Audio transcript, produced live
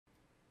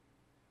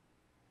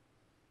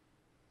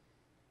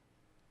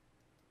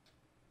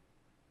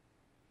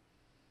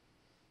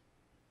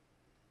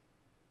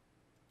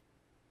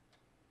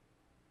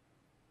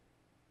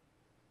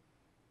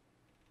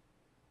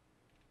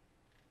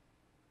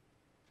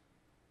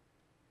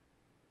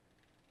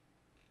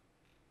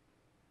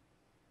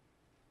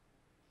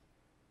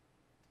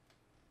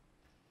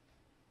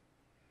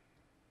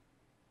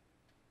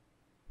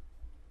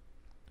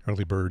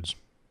Early birds,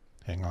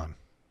 hang on.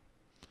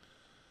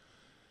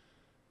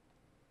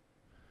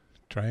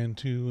 Trying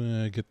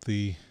to get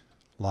the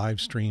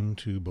live stream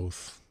to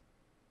both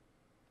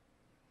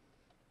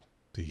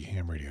the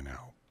Ham Radio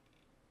Now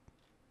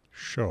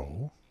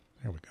show,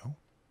 there we go,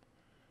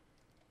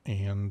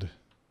 and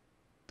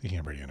the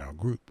Ham Radio Now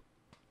group.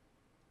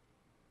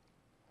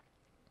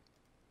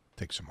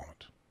 Takes a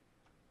moment.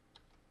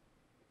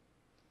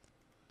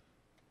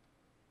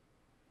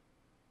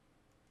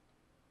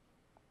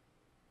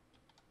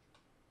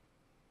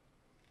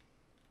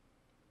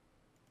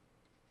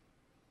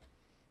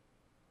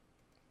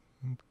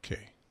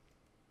 Okay.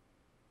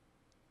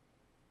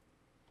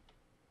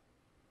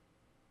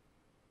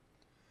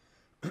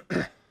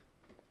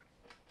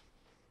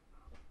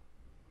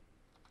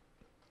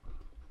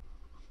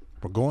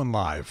 We're going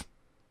live.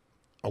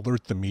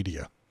 Alert the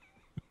media.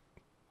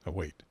 Oh,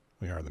 wait.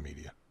 We are the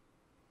media.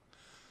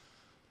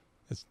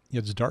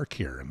 It's dark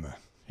here in the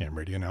Ham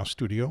Radio Now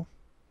studio.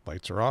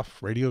 Lights are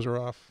off. Radios are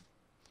off.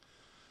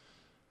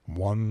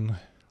 One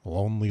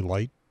lonely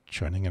light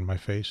shining in my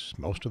face.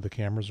 Most of the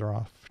cameras are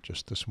off.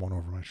 Just this one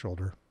over my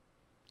shoulder.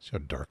 See how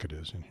dark it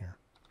is in here.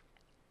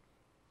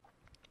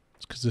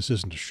 It's because this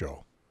isn't a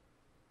show.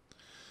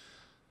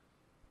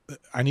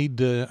 I need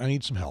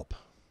some help.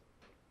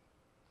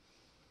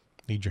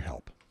 Need your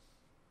help.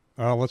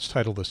 Let's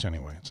title this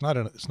anyway. It's not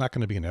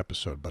going to be an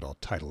episode, but I'll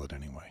title it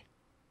anyway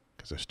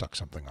because I stuck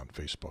something on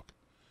Facebook.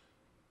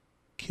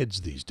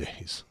 Kids these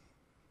days.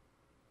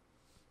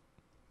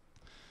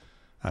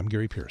 I'm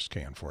Gary Pierce,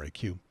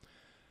 KN4AQ.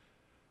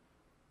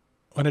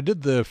 When I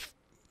did the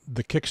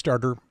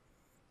Kickstarter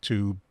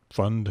to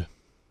fund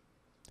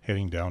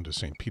heading down to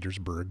St.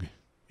 Petersburg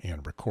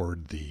and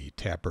record the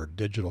TAPR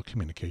Digital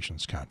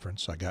Communications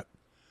Conference, I got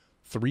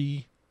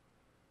 3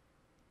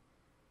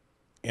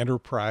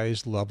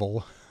 enterprise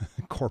level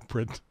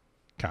corporate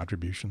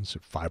contributions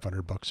at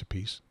 $500 a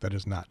piece. That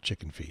is not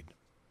chicken feed.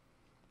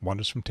 One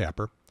is from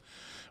TAPR.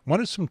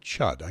 One is from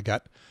Chud. I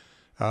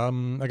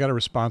got a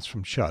response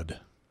from Chud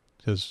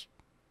because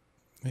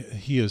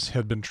he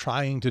had been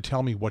trying to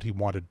tell me what he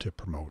wanted to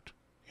promote,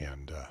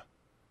 and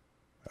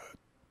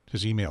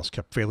his emails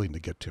kept failing to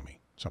get to me.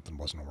 Something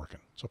wasn't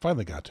working. So it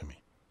finally got to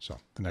me. So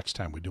the next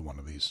time we do one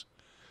of these,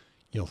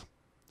 you'll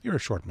hear a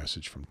short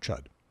message from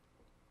Chud.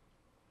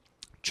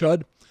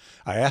 Chud,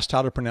 I asked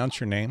how to pronounce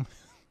your name.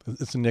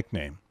 It's a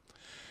nickname,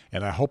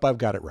 and I hope I've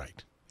got it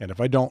right. And if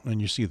I don't, and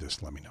you see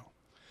this, let me know.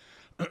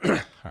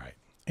 All right.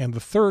 And the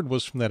third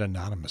was from that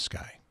anonymous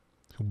guy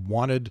who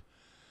wanted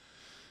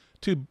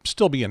to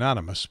still be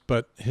anonymous,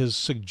 but his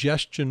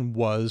suggestion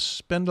was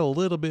spend a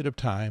little bit of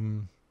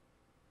time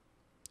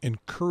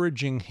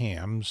encouraging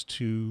hams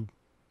to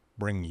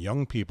bring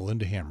young people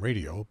into ham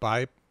radio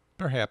by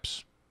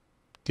perhaps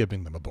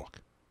giving them a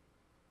book.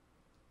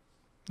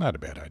 Not a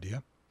bad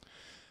idea.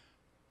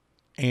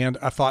 And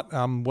I thought,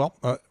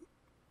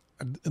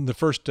 in the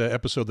first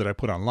episode that I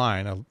put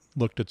online, I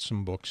looked at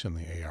some books in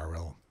the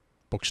ARL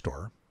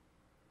bookstore,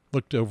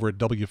 looked over at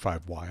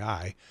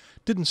W5YI,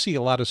 didn't see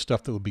a lot of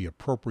stuff that would be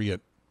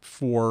appropriate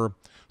for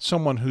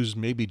someone who's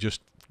maybe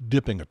just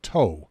dipping a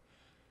toe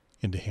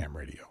into ham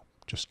radio,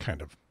 just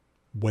kind of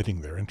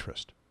whetting their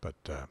interest. But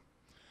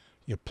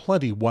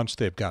plenty once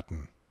they've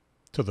gotten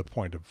to the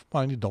point of,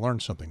 well, I need to learn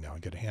something now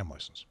and get a ham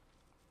license.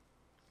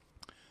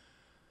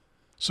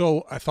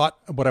 So I thought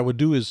what I would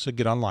do is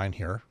get online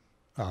here,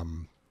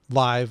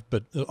 live,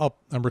 but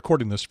I'm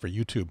recording this for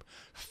YouTube.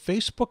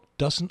 Facebook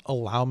doesn't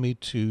allow me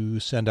to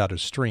send out a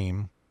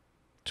stream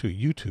to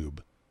YouTube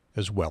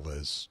as well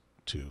as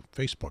to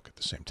Facebook at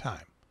the same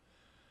time.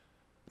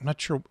 I'm not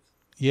sure.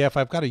 Yeah, if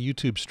I've got a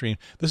YouTube stream,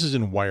 this is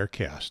in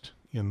Wirecast,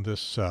 in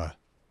this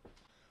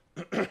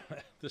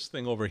this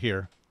thing over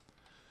here,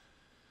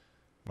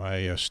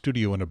 my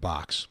studio in a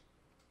box.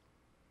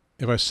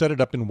 If I set it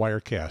up in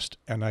Wirecast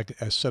and I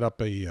set up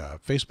a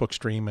Facebook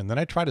stream and then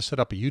I try to set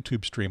up a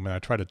YouTube stream and I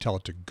try to tell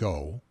it to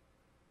go,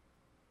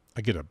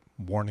 I get a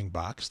warning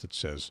box that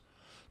says,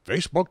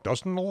 Facebook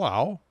doesn't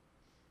allow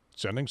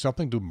sending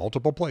something to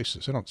multiple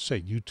places. I don't say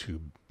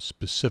YouTube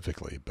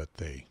specifically, but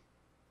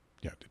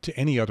to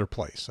any other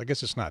place. I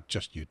guess it's not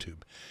just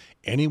YouTube.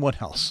 Anyone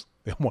else,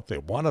 they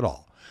want it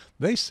all.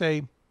 They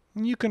say,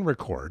 you can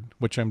record,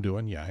 which I'm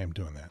doing. Yeah, I am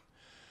doing that.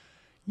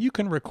 You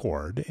can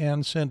record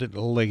and send it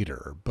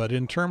later, but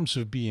in terms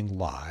of being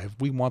live,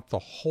 we want the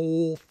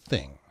whole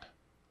thing.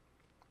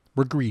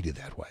 We're greedy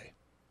that way.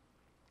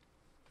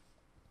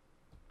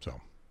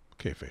 So,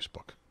 okay,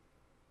 Facebook.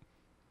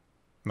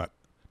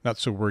 Not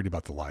so worried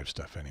about the live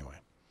stuff anyway.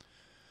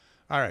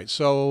 All right,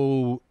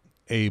 so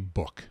a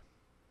book.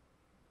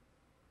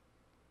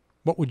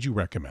 What would you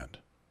recommend?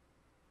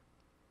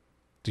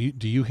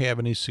 Do you have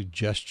any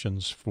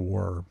suggestions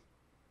for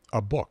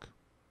a book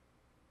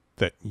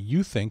that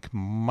you think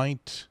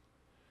might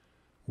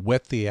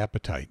whet the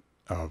appetite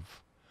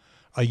of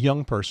a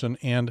young person?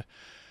 And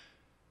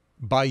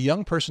by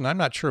young person, I'm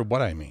not sure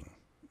what I mean.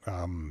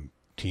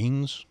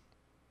 Teens,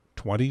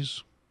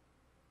 20s,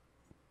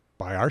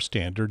 by our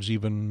standards,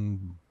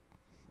 even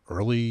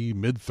early,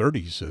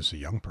 mid-30s as a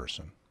young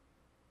person.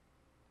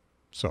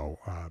 So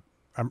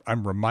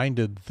I'm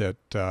reminded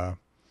that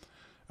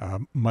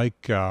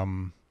Mike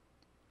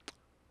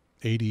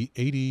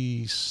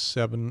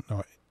 87.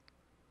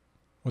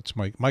 What's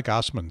Mike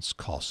Osman's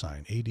call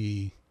sign?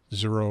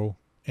 80NR,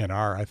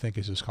 I think,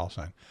 is his call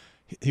sign.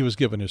 He was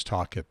giving his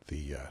talk at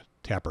the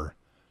TAPR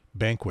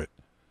banquet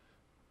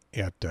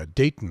at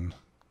Dayton,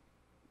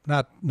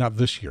 not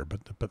this year,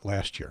 but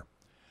last year,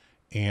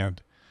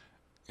 and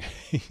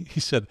he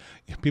said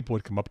people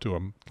would come up to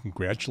him,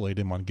 congratulate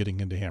him on getting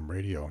into ham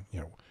radio.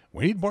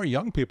 We need more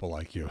young people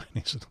like you. And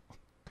he said,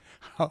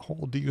 how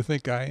old do you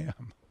think I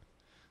am?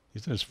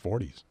 He's in his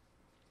 40s.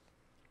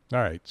 All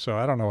right, so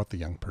I don't know what the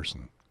young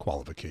person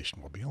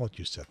qualification will be. I'll let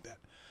you set that.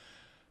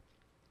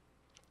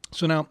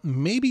 So now,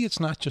 maybe it's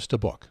not just a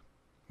book.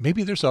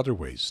 Maybe there's other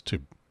ways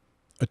to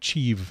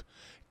achieve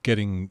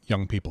getting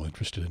young people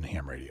interested in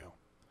ham radio.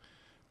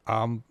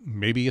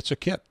 Maybe it's a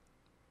kit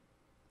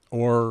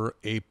or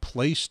a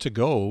place to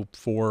go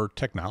for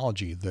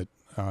technology that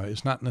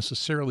is not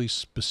necessarily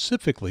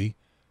specifically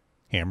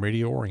ham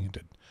radio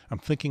oriented. I'm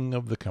thinking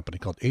of the company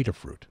called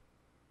Adafruit.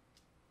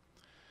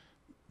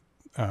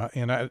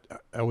 And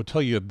I would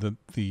tell you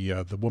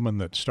the woman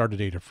that started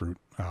Adafruit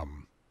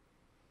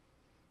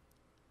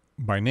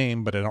by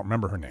name, but I don't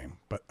remember her name.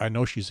 But I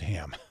know she's a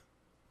ham.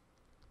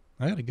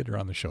 I got to get her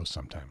on the show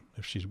sometime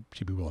if she'd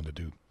be willing to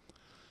do,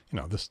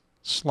 this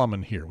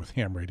slumming here with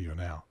Ham Radio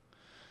Now.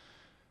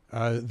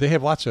 They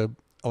have lots of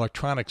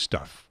electronic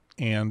stuff,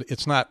 and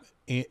it's not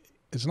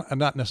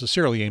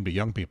necessarily aimed at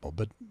young people,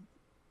 but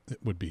it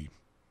would be,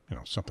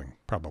 something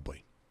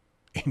probably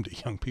aimed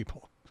at young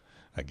people,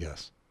 I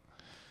guess.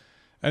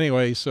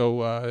 Anyway,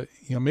 so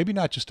maybe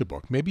not just a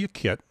book, maybe a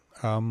kit,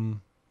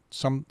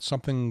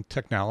 something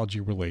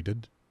technology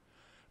related,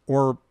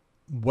 or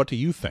what do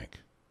you think?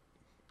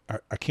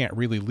 I can't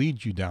really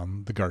lead you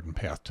down the garden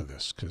path to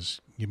this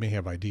because you may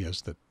have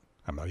ideas that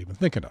I'm not even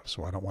thinking of,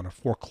 so I don't want to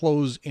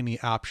foreclose any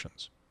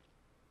options.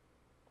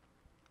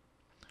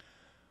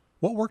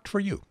 What worked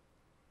for you?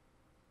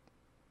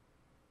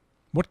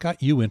 What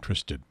got you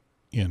interested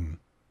in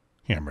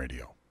ham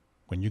radio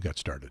when you got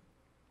started?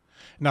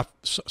 Now,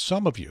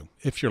 some of you,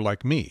 if you're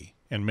like me,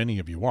 and many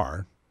of you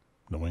are,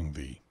 knowing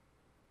the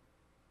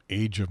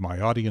age of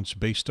my audience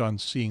based on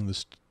seeing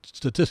the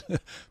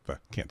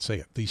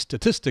the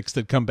statistics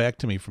that come back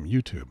to me from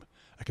YouTube,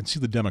 I can see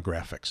the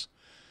demographics.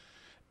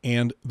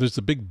 And there's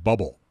a big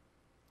bubble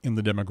in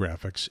the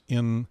demographics.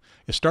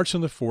 It starts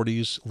in the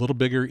 40s, a little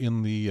bigger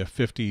in the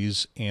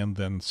 50s, and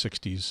then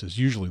 60s is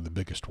usually the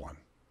biggest one.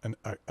 And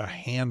a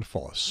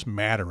handful, a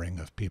smattering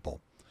of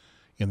people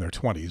in their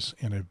 20s,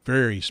 and a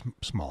very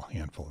small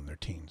handful in their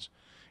teens,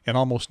 and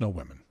almost no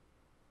women.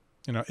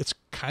 It's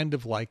kind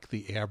of like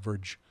the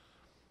average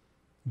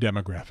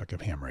demographic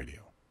of ham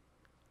radio.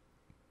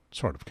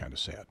 Sort of kind of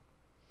sad.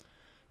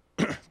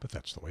 But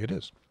that's the way it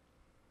is.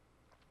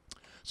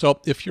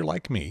 So if you're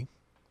like me,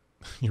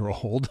 you're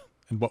old,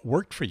 and what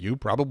worked for you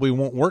probably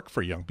won't work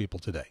for young people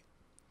today.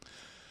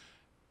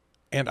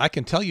 And I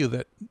can tell you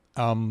that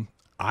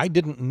I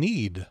didn't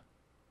need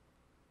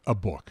a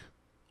book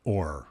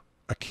or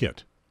a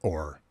kit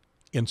or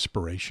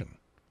inspiration.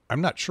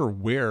 I'm not sure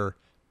where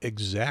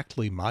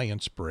exactly my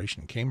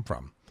inspiration came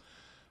from,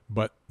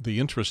 but the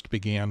interest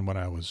began when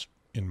I was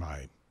in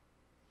my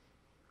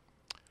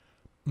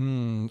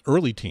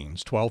early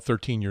teens, 12,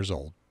 13 years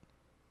old,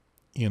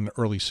 in the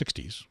early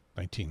 60s,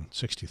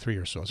 1963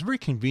 or so. It's very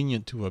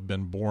convenient to have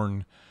been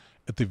born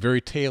at the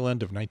very tail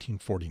end of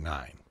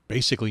 1949,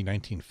 basically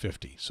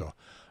 1950. So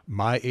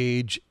my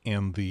age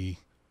and the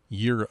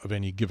year of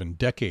any given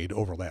decade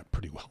overlap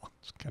pretty well.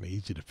 It's kind of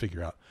easy to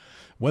figure out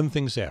when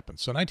things happen.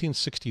 So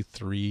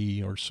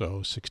 1963 or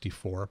so,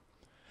 64,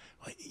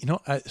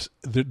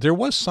 there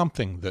was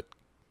something that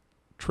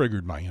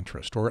triggered my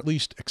interest, or at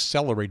least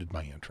accelerated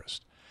my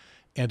interest.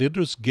 And it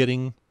was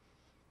getting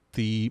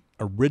the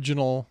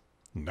original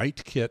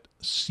Night Kit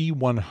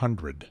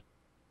C100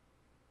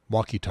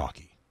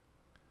 walkie-talkie.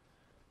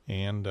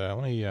 And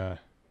let me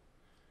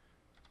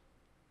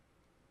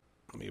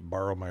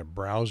borrow my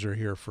browser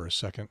here for a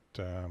second.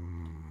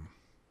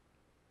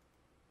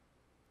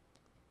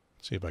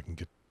 See if I can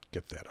get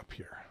that up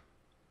here.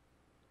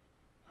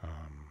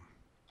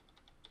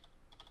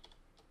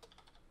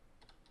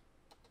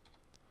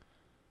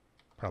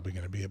 Probably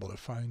going to be able to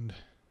find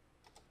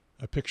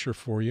a picture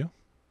for you.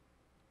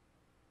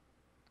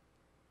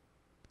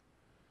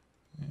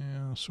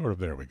 Yeah, sort of.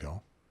 There we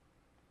go.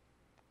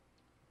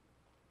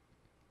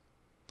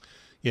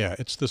 Yeah,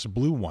 it's this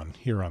blue one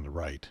here on the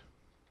right.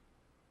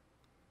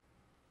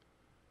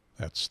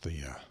 That's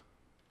the,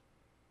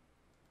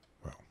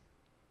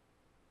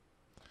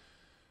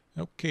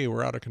 okay,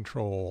 we're out of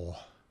control.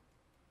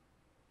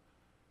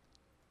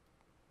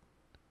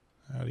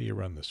 How do you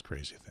run this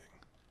crazy thing?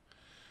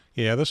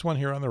 Yeah, this one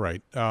here on the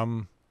right.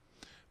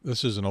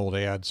 This is an old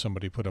ad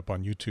somebody put up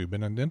on YouTube,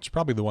 and it's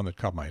probably the one that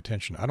caught my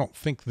attention. I don't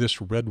think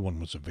this red one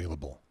was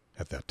available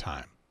at that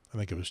time. I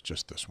think it was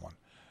just this one.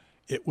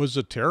 It was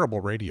a terrible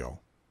radio.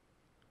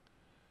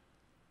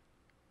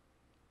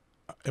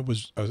 It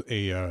was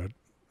a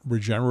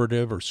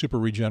regenerative or super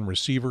regen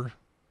receiver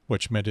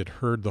which meant it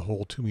heard the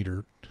whole 2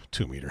 meter,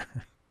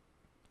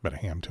 been a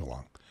ham too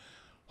long,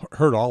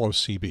 heard all of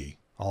CB,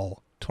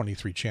 all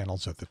 23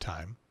 channels at the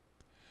time.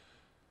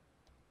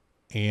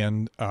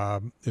 And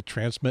it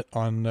transmit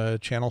on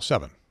channel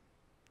 7,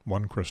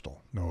 one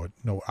crystal,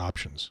 no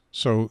options.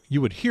 So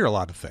you would hear a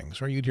lot of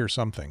things, or you'd hear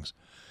some things,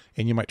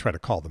 and you might try to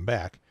call them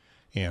back,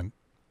 and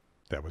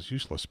that was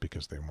useless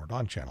because they weren't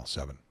on channel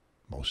 7,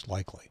 most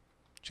likely.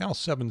 Channel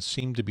 7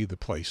 seemed to be the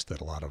place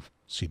that a lot of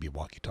CB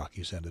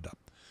walkie-talkies ended up.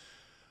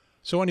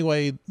 So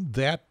anyway,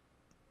 that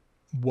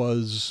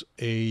was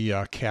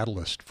a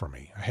catalyst for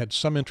me. I had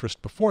some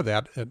interest before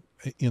that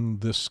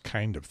in this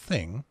kind of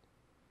thing,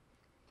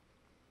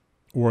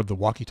 or the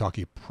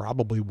walkie-talkie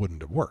probably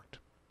wouldn't have worked.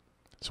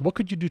 So what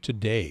could you do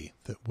today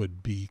that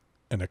would be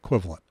an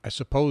equivalent? I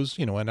suppose,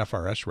 an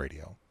FRS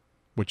radio,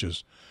 which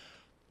is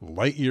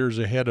light years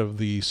ahead of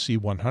the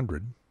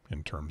C100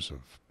 in terms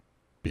of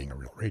being a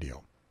real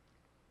radio.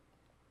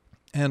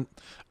 And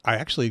I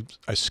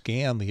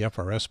scan the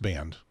FRS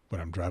band when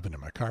I'm driving in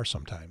my car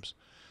sometimes.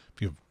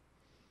 If you've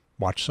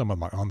watched some of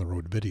my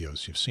on-the-road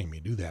videos, you've seen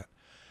me do that.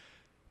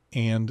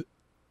 And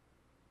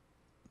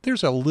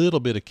there's a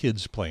little bit of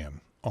kids playing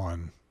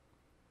on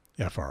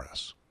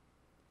FRS.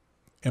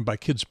 And by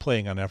kids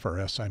playing on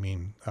FRS, I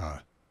mean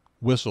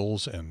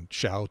whistles and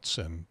shouts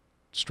and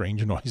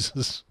strange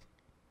noises.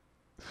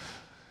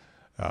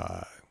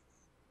 At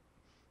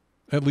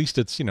least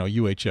it's,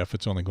 UHF,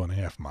 it's only going a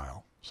half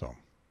mile, so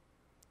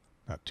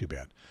not too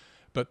bad.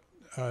 But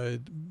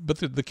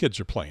the kids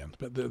are playing,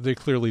 but they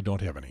clearly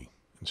don't have any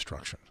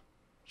instruction.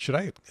 Should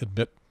I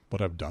admit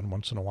what I've done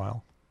once in a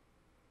while?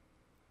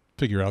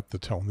 Figure out the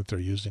tone that they're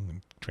using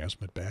and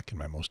transmit back in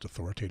my most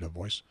authoritative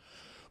voice.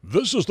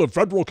 This is the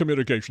Federal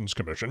Communications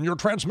Commission. Your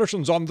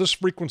transmissions on this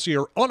frequency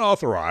are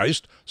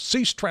unauthorized.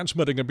 Cease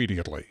transmitting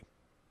immediately.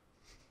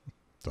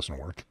 Doesn't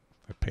work.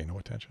 I pay no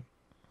attention.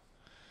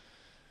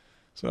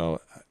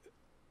 So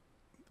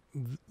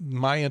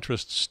my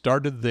interest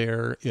started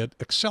there. It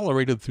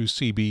accelerated through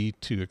CB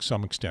to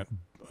some extent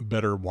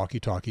better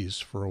walkie-talkies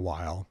for a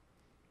while,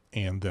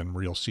 and then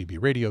real CB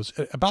radios.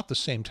 About the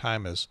same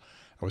time as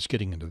I was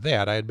getting into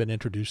that, I had been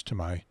introduced to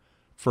my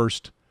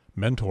first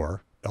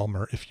mentor,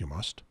 Elmer, if you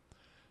must,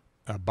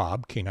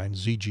 Bob,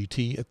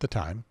 K9ZGT at the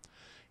time.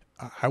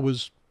 I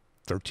was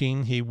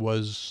 13. He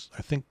was,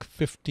 I think,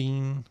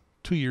 15,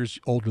 2 years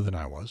older than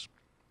I was.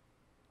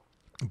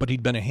 But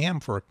he'd been a ham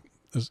for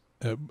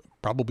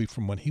probably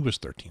from when he was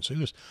 13. So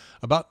he was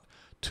about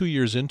 2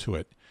 years into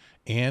it,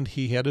 and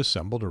he had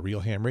assembled a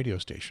real ham radio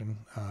station.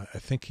 I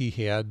think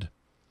it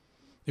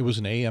was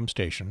an AM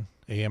station,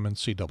 AM and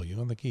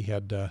CW. I think he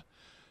had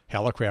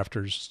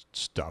Hallicrafter's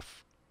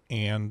stuff,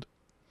 and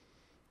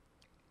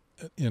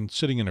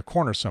sitting in a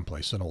corner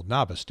someplace, an old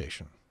novice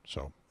station.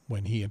 So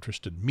when he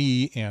interested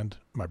me and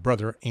my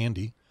brother,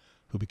 Andy,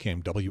 who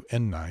became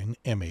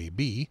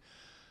WN9MAB,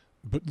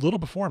 but a little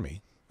before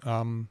me,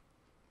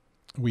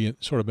 we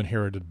sort of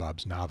inherited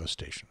Bob's novice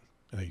station,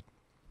 a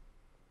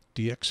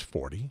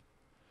DX40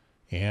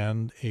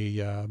 and it's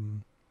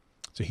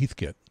a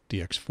Heathkit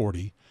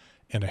DX40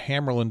 and a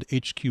Hammarlund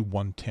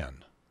HQ110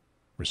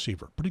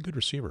 receiver. Pretty good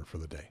receiver for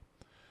the day.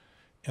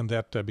 And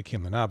that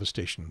became the novice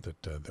station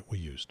that we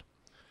used.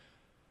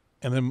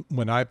 And then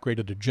when I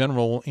upgraded to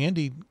general,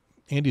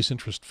 Andy's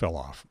interest fell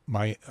off.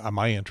 My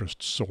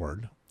interest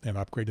soared, and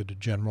upgraded to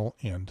general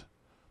and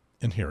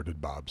inherited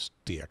Bob's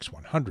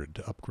DX100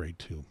 to upgrade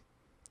to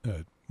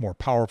a more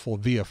powerful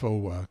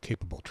VFO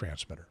capable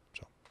transmitter.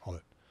 So all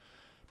that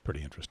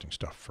pretty interesting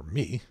stuff for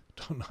me.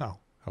 Don't know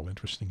how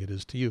interesting it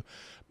is to you.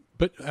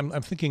 But I'm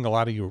thinking a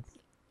lot of you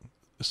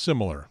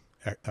similar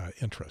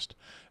interest.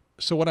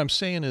 So what I'm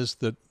saying is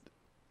that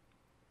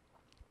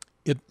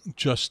it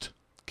just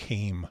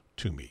came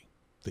to me.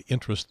 The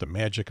interest, the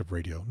magic of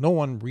radio. No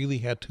one really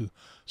had to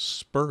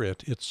spur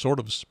it. It sort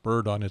of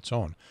spurred on its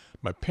own.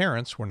 My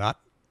parents were not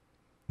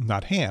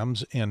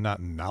hams and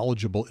not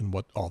knowledgeable in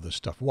what all this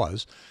stuff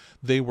was.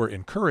 They were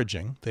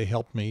encouraging. They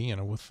helped me,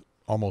 with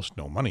almost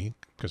no money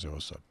because I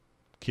was a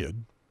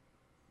kid,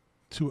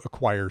 to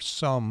acquire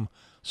some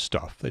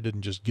stuff. They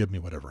didn't just give me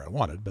whatever I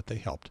wanted, but they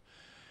helped.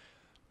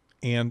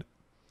 And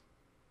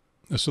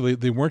so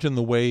they weren't in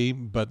the way,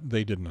 but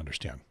they didn't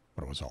understand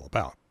what it was all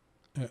about.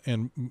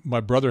 And my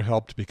brother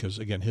helped because,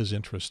 again, his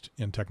interest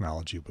in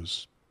technology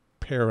was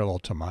parallel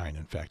to mine.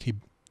 In fact, he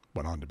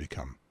went on to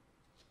become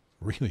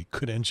a really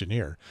good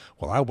engineer.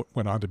 Well, I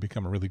went on to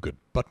become a really good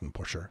button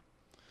pusher,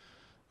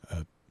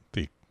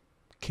 the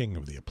king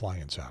of the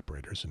appliance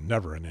operators and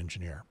never an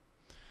engineer.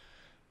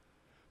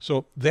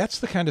 So that's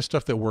the kind of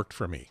stuff that worked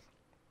for me.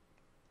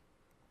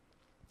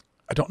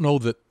 I don't know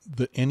that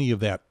any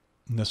of that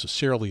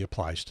necessarily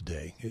applies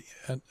today.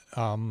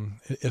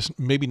 It's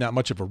maybe not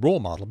much of a role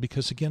model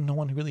because, again, no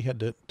one really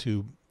had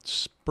to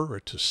spur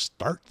it to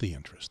start the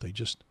interest.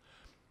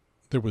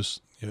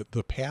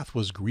 The path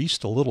was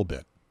greased a little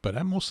bit, but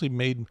I mostly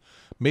made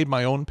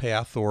my own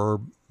path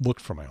or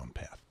looked for my own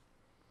path.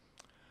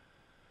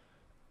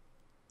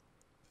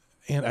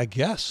 And I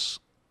guess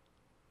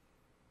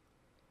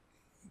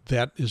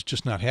that is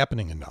just not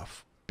happening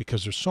enough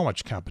because there's so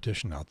much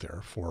competition out there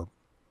for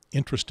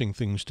interesting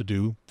things to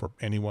do for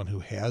anyone who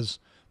has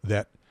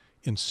that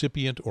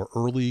incipient or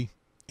early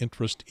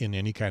interest in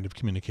any kind of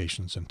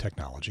communications and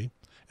technology.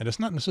 And it's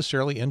not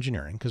necessarily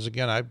engineering, because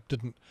again, I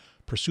didn't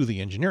pursue the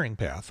engineering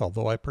path,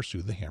 although I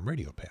pursued the ham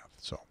radio path.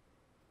 So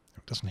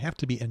it doesn't have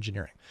to be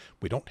engineering.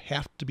 We don't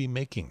have to be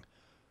making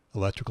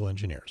electrical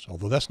engineers,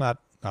 although that's not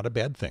a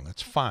bad thing.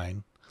 That's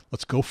fine.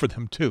 Let's go for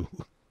them too.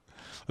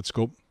 Let's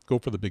go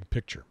for the big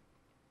picture.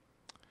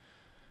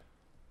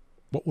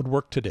 What would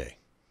work today?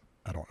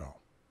 I don't know.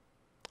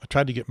 I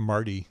tried to get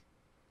Marty,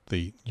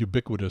 the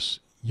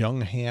ubiquitous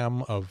young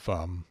ham of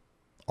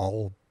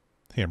all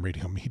ham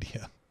radio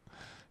media.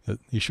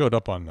 He showed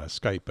up on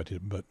Skype, but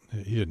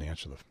he didn't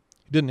answer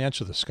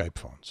the Skype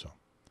phone. So,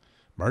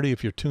 Marty,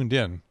 if you're tuned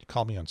in,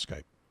 call me on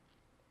Skype,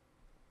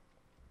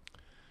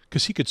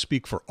 because he could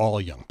speak for all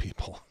young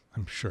people,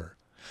 I'm sure.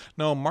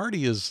 No,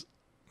 Marty is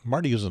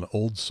an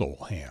old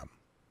soul ham.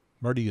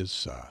 Marty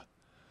is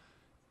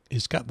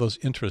he's got those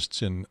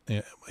interests in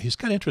he's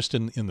got interest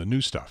in the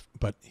new stuff,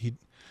 but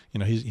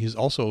he's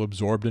also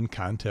absorbed in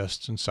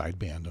contests and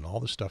sideband and all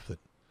the stuff that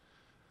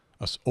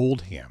us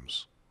old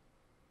hams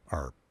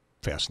are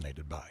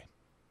fascinated by.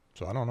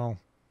 So I don't know.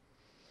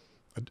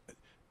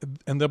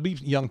 And there'll be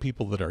young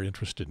people that are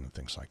interested in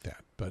things like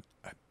that. But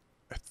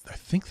I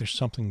think there's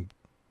something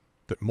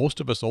that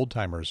most of us old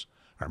timers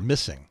are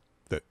missing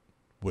that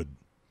would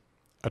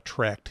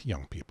attract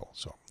young people.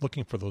 So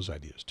looking for those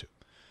ideas too.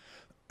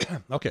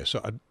 Okay,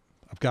 so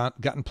I've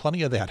gotten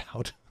plenty of that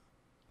out.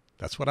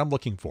 That's what I'm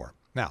looking for.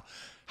 Now,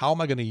 how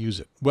am I going to use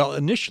it? Well,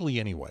 initially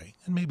anyway,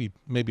 and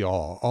maybe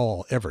all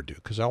I'll ever do,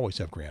 because I always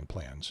have grand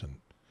plans and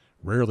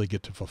rarely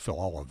get to fulfill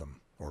all of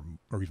them, or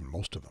even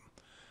most of them.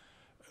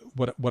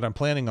 What I'm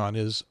planning on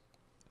is,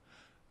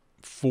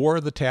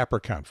 for the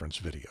TAPR conference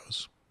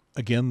videos,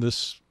 again,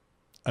 this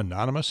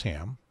anonymous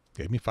ham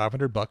gave me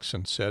 $500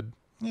 and said,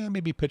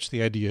 maybe pitch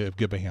the idea of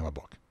give a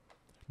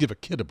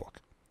kid a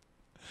book,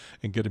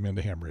 and get him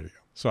into ham radio.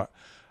 So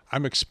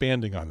I'm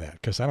expanding on that,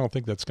 because I don't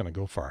think that's going to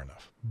go far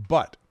enough.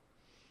 But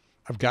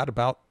I've got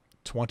about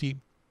 20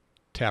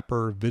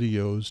 TAPR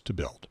videos to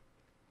build.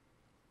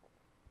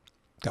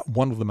 Got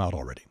one of them out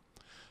already,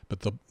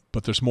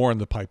 but there's more in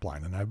the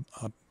pipeline, and I'm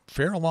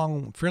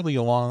fairly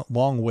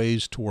long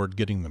ways toward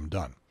getting them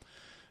done.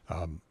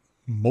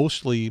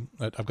 Mostly,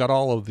 I've got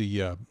all of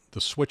the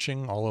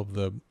switching, all of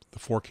the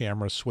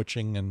 4-camera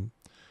switching and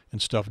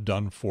stuff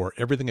done for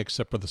everything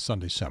except for the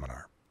Sunday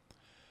seminar,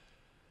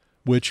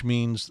 which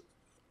means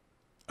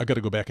I got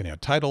to go back and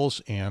add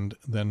titles and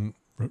then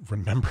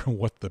remember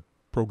what the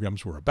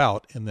programs were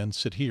about, and then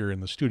sit here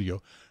in the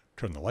studio,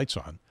 turn the lights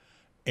on,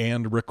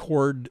 and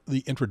record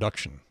the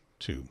introduction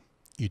to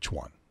each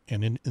one.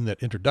 And in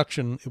that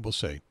introduction, it will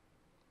say,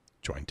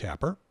 join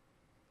TAPR.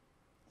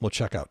 We'll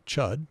check out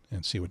Chud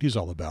and see what he's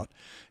all about.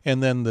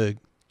 And then the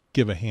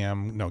give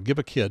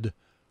a kid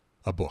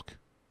a book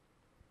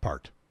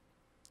part.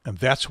 And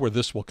that's where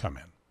this will come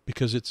in,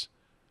 because it's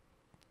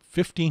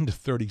 15 to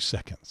 30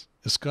 seconds.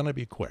 It's going to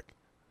be quick.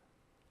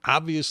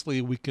 Obviously,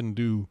 we can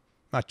do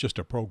not just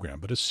a program,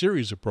 but a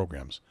series of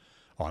programs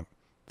on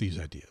these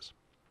ideas.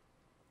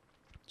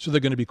 So they're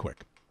going to be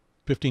quick,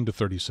 15 to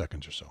 30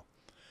 seconds or so.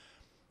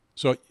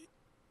 So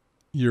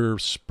you're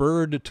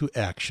spurred to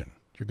action.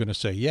 You're going to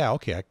say, yeah,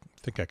 okay, I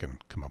think I can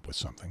come up with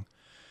something.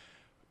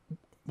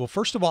 Well,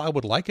 first of all, I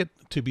would like it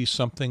to be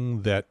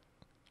something that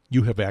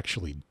you have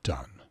actually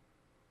done.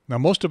 Now,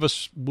 most of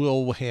us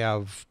will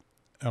have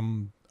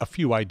a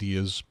few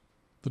ideas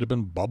that have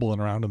been bubbling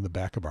around in the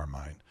back of our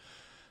mind.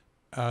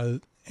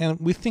 And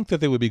we think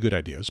that they would be good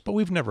ideas, but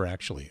we've never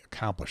actually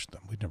accomplished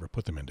them. We've never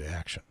put them into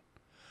action.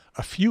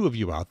 A few of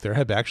you out there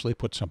have actually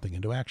put something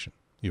into action.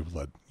 You've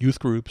led youth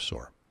groups,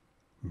 or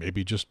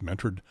maybe just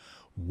mentored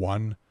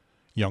one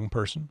young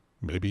person,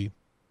 maybe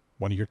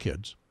one of your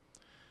kids,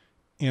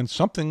 and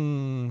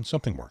something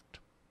worked.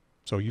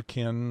 So you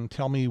can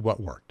tell me what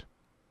worked.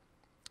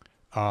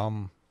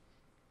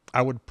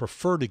 I would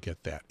prefer to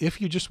get that.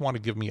 If you just want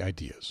to give me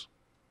ideas,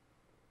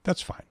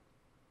 that's fine.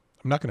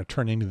 I'm not going to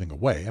turn anything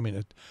away. I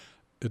mean,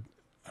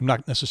 I'm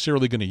not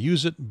necessarily going to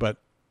use it, but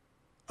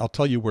I'll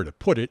tell you where to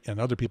put it, and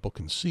other people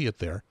can see it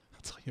there.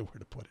 I'll tell you where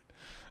to put it.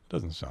 It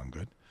doesn't sound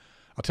good.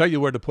 I'll tell you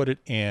where to put it,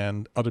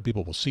 and other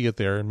people will see it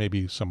there, and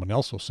maybe someone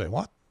else will say,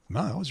 what?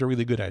 No, that was a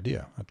really good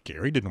idea.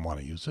 Gary didn't want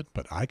to use it,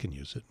 but I can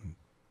use it and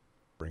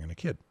bring in a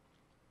kid.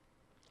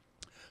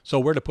 So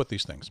where to put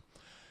these things?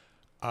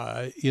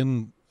 There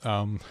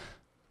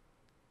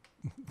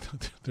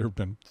have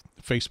been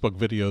Facebook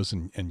videos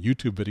and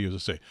YouTube videos that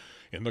say,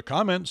 in the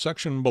comment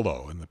section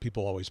below, and the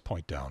people always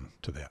point down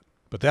to that.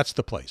 But that's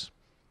the place.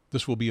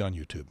 This will be on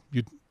YouTube.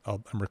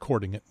 I'm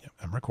recording it.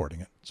 I'm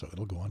recording it, so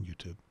it'll go on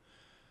YouTube.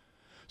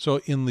 So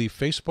in the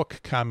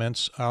Facebook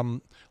comments,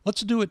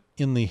 let's do it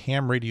in the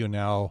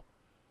HamRadioNow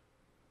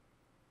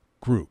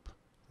group,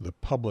 the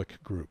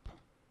public group.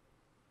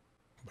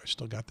 Have I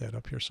still got that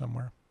up here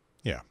somewhere?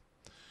 Yeah.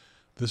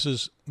 This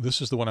is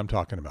the one I'm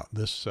talking about.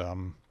 This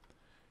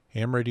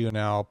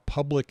HamRadioNow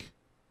public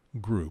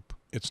group.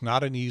 It's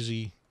not an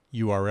easy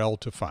URL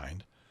to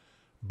find,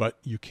 but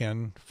you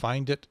can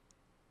find it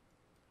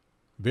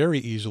very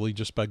easily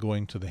just by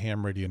going to the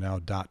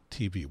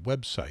HamRadioNow.tv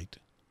website,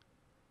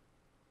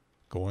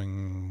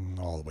 going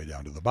all the way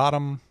down to the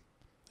bottom,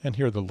 and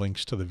here are the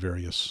links to the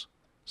various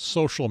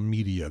social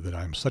media that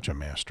I'm such a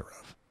master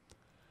of.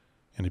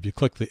 And if you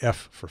click the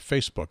F for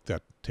Facebook,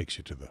 that takes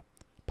you to the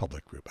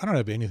public group. I don't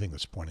have anything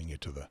that's pointing you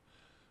to the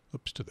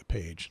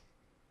page.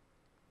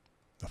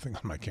 Nothing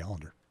on my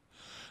calendar.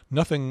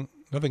 Nothing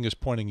is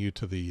pointing you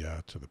to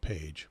the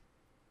page.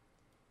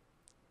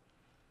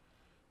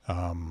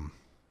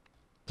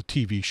 The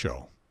TV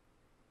show.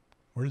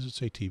 Where does it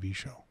say TV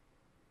show?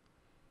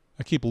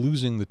 I keep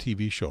losing the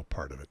TV show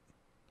part of it.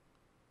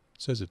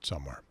 It says it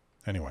somewhere.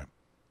 Anyway,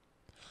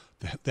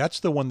 that's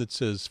the one that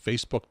says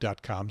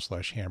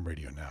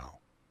facebook.com/HamRadioNow.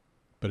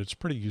 But it's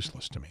pretty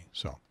useless to me.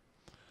 So,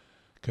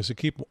 because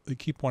they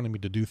keep wanting me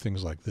to do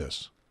things like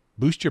this.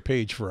 Boost your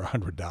page for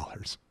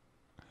 $100.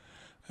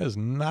 That is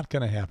not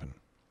going to happen.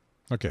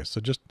 Okay,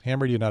 so just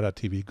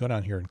HamRadioNow.tv. Go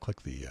down here and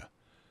click the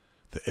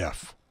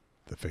F,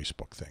 the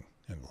Facebook thing,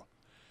 and we'll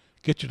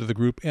get you to the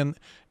group. And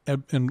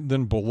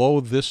then below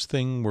this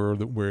thing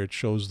where it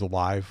shows the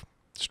live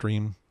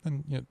stream,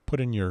 and put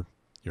in your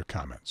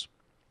comments.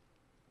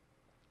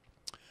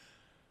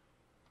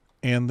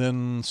 And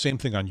then same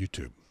thing on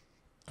YouTube.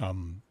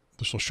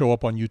 This will show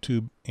up on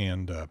YouTube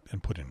and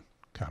put in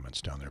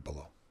comments down there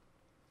below.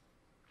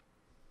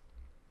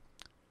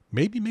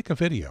 Maybe make a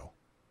video,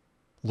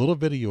 little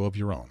video of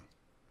your own.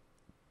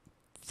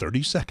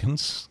 30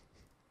 seconds.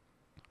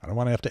 I don't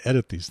want to have to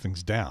edit these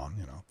things down,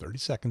 30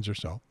 seconds or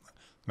so.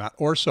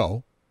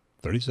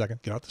 30 seconds.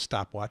 Get out the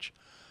stopwatch.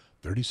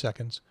 30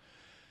 seconds.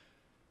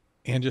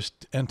 And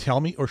tell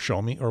me or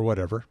show me or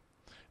whatever.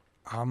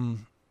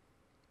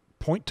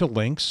 Point to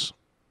links.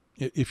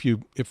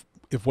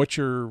 If what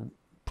you're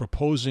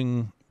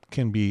proposing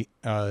can be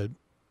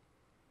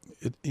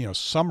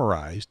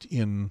summarized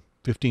in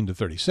 15 to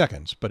 30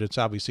 seconds, but it's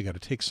obviously got to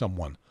take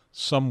someone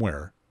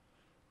somewhere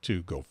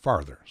to go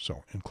farther.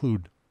 So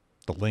include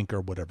the link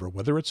or whatever,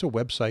 whether it's a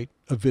website,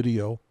 a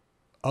video,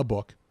 a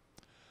book.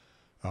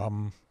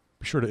 Be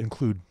sure to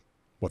include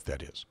what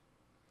that is.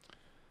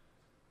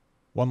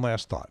 One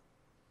last thought.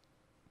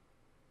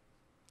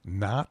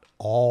 Not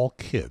all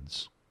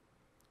kids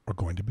are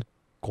going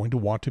to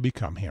want to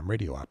become ham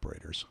radio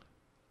operators.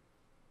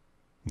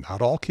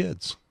 Not all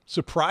kids.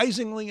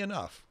 Surprisingly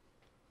enough,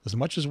 as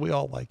much as we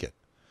all like it,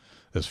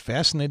 as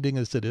fascinating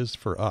as it is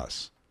for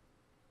us,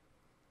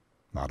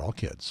 not all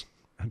kids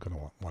are going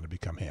to want to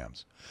become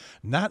hams.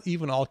 Not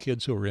even all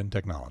kids who are in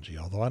technology,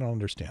 although I don't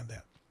understand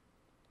that.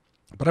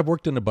 But I've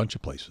worked in a bunch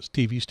of places,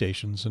 TV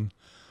stations and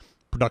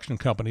production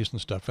companies and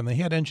stuff, and they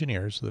had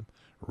engineers, the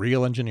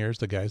real engineers,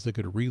 the guys that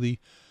could really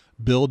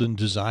build and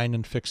design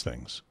and fix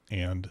things.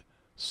 And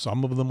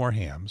some of them were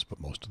hams, but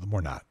most of them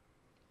were not.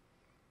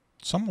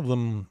 Some of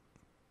them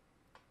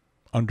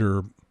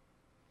under,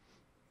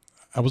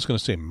 I was going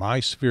to say my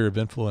sphere of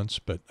influence,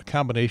 but a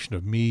combination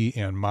of me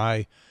and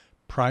my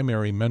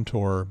primary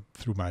mentor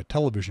through my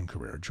television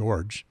career,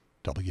 George,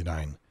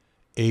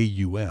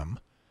 W9AUM.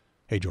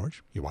 Hey,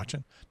 George, you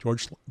watching?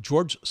 George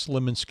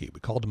Sliminski. We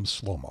called him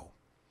Slow-Mo.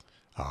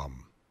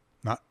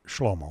 Not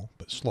Shlomo,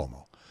 but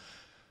Slow-Mo.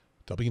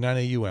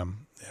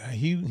 W9AUM.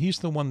 He's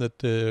the one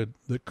that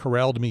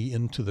corralled me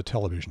into the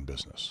television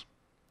business.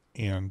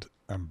 And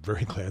I'm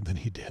very glad that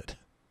he did.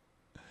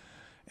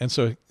 And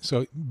so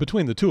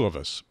between the two of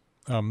us,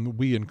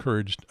 we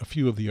encouraged a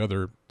few of the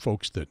other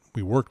folks that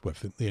we worked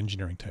with, the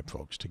engineering type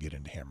folks, to get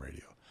into ham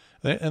radio.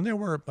 And there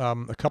were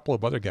a couple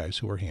of other guys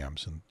who were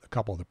hams and a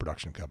couple of the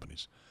production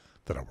companies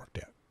that I worked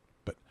at.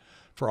 But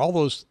for all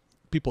those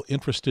people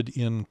interested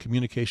in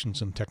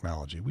communications and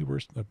technology, we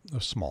were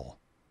a small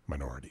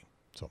minority.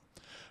 So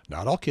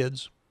not all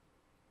kids,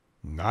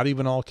 not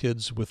even all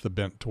kids with the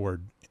bent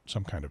toward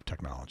some kind of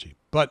technology,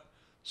 but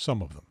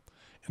some of them.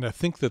 And I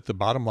think that the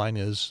bottom line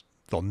is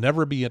they'll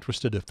never be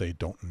interested if they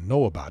don't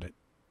know about it.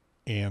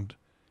 And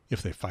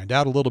if they find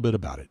out a little bit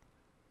about it,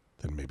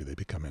 then maybe they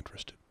become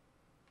interested.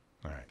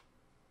 All right.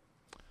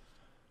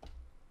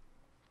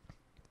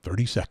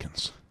 30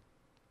 seconds.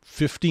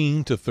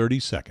 15 to 30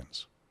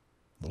 seconds.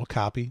 A little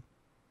copy.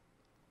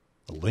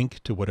 A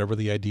link to whatever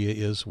the idea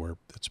is where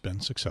it's been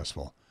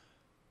successful.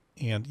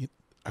 And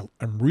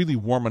I'm really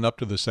warming up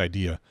to this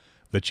idea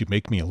that you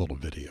make me a little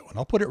video. And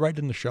I'll put it right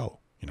in the show.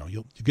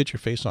 You'll get your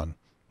face on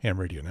Ham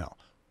Radio Now.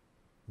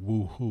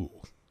 Woohoo.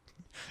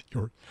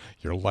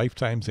 Your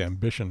lifetime's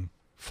ambition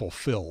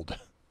fulfilled.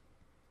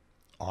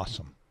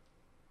 Awesome.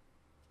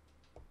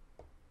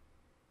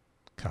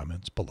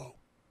 Comments below.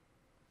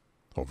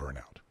 Over and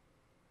out.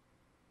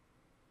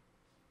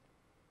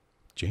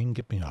 Jane,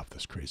 get me off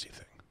this crazy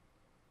thing.